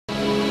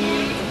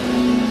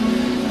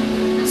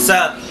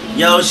up?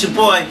 Yo, it's your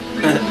boy.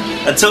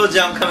 I told you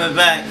I'm coming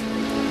back.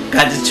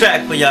 Got this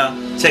track for y'all.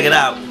 Check it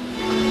out.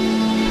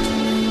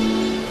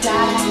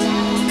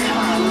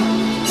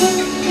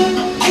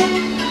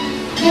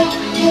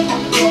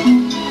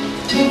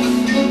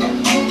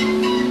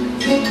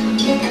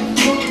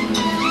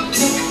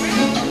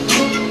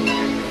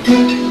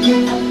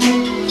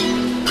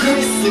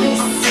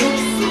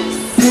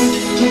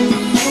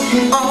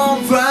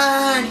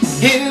 Alright,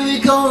 here we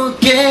go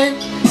again.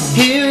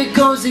 Here it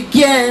goes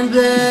again,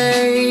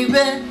 baby.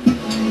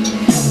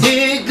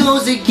 Here it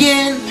goes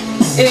again.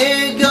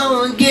 Here it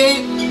goes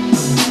again.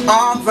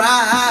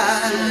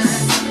 Alright.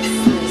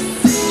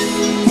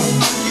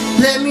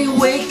 Let me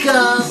wake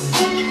up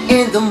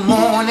in the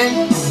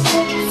morning.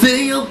 Feel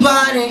your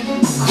body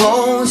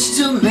close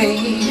to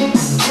me.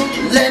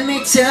 Let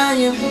me tell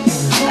you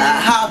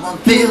how I'm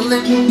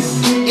feeling,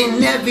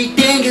 and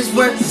everything is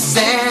worth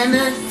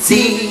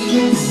sanity.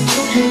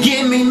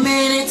 Give me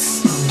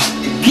minutes,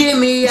 give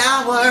me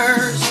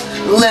hours.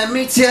 Let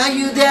me tell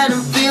you that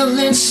I'm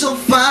feeling so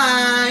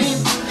fine.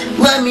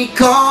 Let me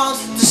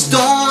cause the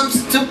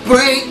storms to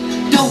break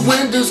the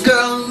windows,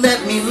 girl.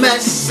 Let me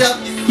mess up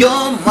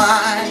your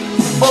mind.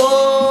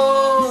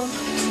 Oh,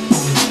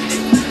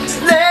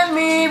 let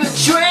me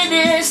betray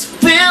this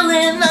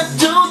feeling. I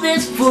do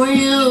this for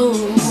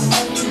you.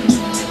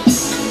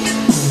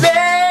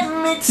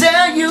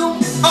 Tell you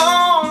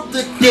all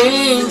the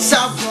things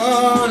I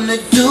wanna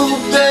do,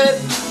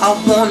 babe. I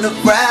wanna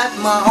wrap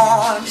my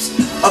arms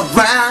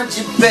around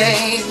you,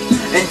 babe,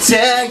 and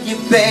tell you,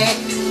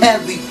 babe,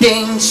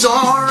 everything's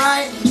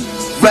alright.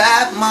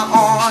 Wrap my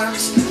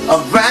arms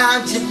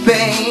around you,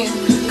 babe,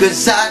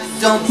 'cause I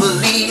don't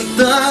believe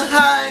the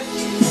hype.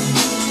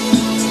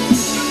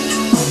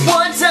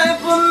 What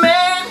type of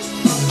man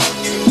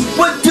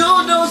would do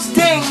those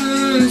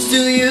things to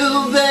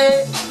you,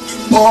 babe?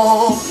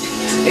 Oh,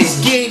 it's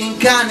getting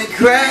kinda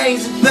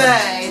crazy,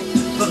 babe,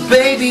 but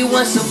baby,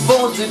 what's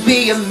supposed to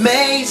be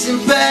amazing,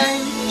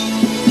 babe?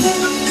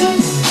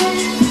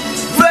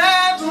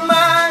 Wrap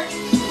my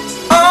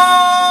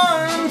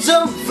arms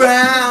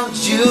around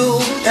you,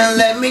 and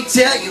let me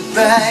tell you,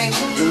 babe,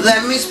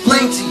 let me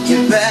explain to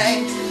you,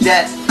 babe,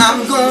 that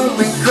I'm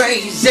going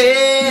crazy.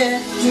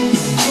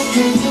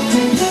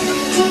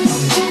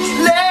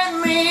 Let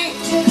me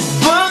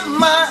put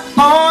my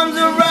arms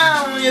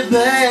around you,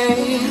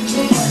 babe,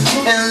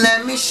 and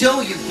let me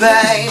show you,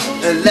 babe,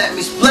 and let me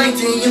explain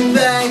to you,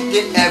 babe,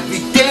 that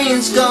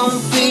everything's gonna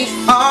be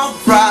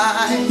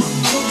alright.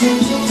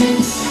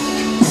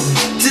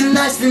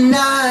 Tonight's the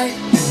night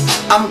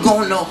I'm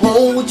gonna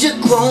hold you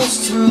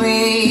close to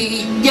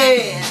me,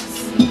 yes.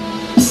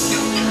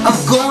 I'm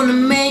gonna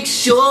make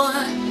sure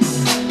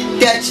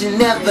that you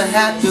never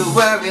have to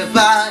worry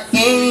about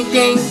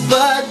anything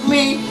but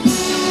me.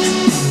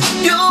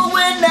 You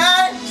and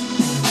I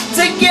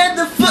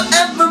together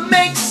forever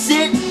makes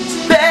it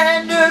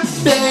better,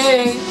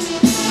 babe.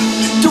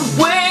 The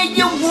way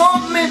you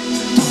want me,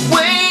 the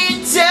way you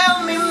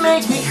tell me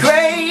makes me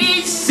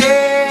crazy.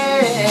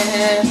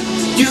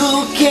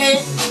 You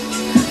can't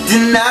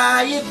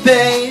deny it,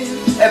 babe.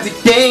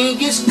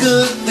 Everything is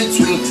good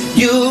between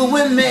you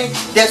and me.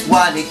 That's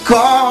why they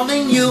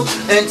calling you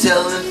and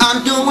telling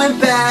I'm doing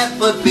bad,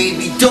 but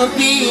baby, don't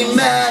be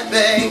mad,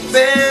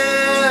 baby.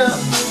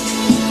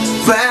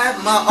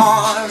 Wrap my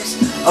arms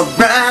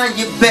around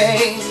you,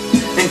 babe,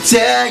 and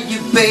tell you,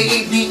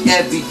 baby,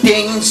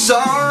 everything's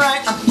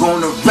alright. I'm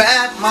gonna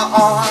wrap my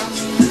arms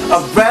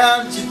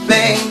around you,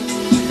 babe,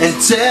 and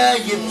tell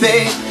you,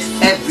 babe,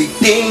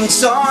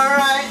 everything's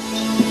alright.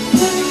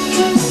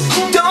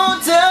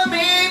 Don't tell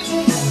me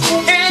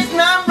it's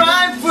not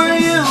right for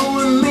you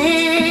and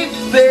me,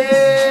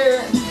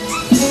 babe.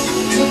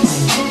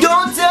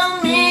 Don't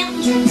tell me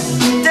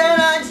that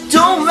I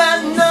don't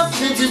have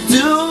nothing to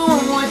do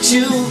with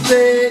you,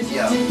 babe.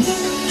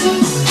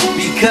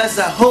 Because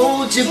I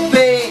hold you,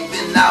 babe,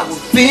 and I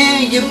will feel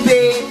you,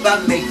 babe. I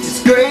make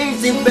this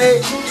crazy,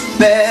 babe,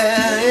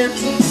 babe.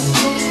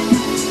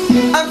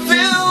 I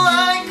feel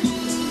like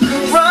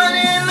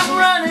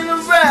running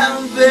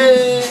around,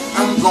 babe.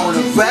 I'm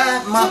gonna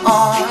wrap my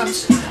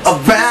arms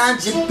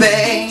around you,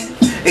 babe.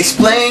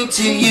 Explain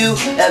to you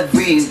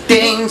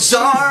everything's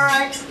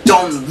alright.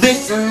 Don't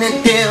listen to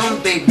them,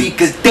 baby,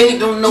 'cause they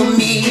don't know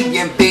me.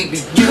 And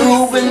baby,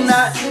 you and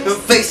I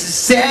are facing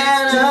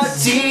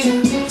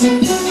sanity.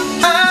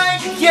 I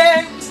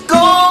can't go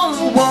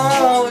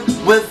on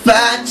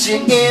without you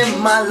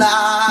in my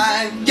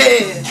life,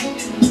 yeah.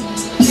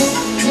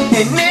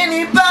 And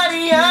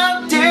anybody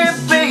out there,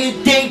 baby,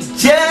 they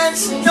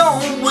just know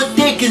what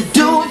they can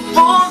do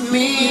for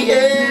me,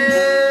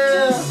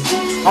 yeah.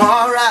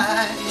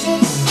 Alright,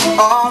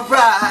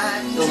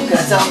 alright.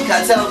 Can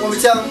I tell them? Want me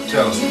to tell them?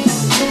 Tell them.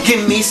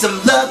 Give me some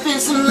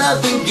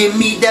loving, give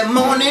me that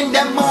morning,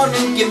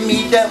 give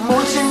me that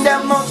motion,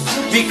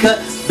 because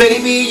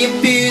baby,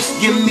 if you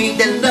give me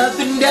that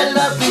loving,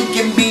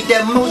 give me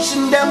that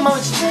motion,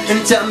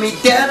 and tell me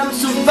that I'm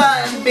so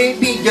fine,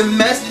 baby, you're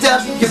messed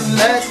up,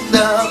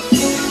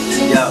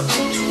 Yo,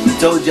 I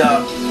told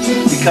y'all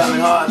We coming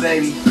hard,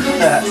 baby.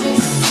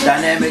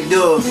 Dynamic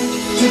duo.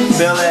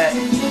 Feel that?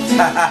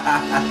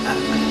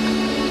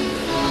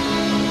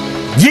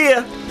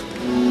 Yeah.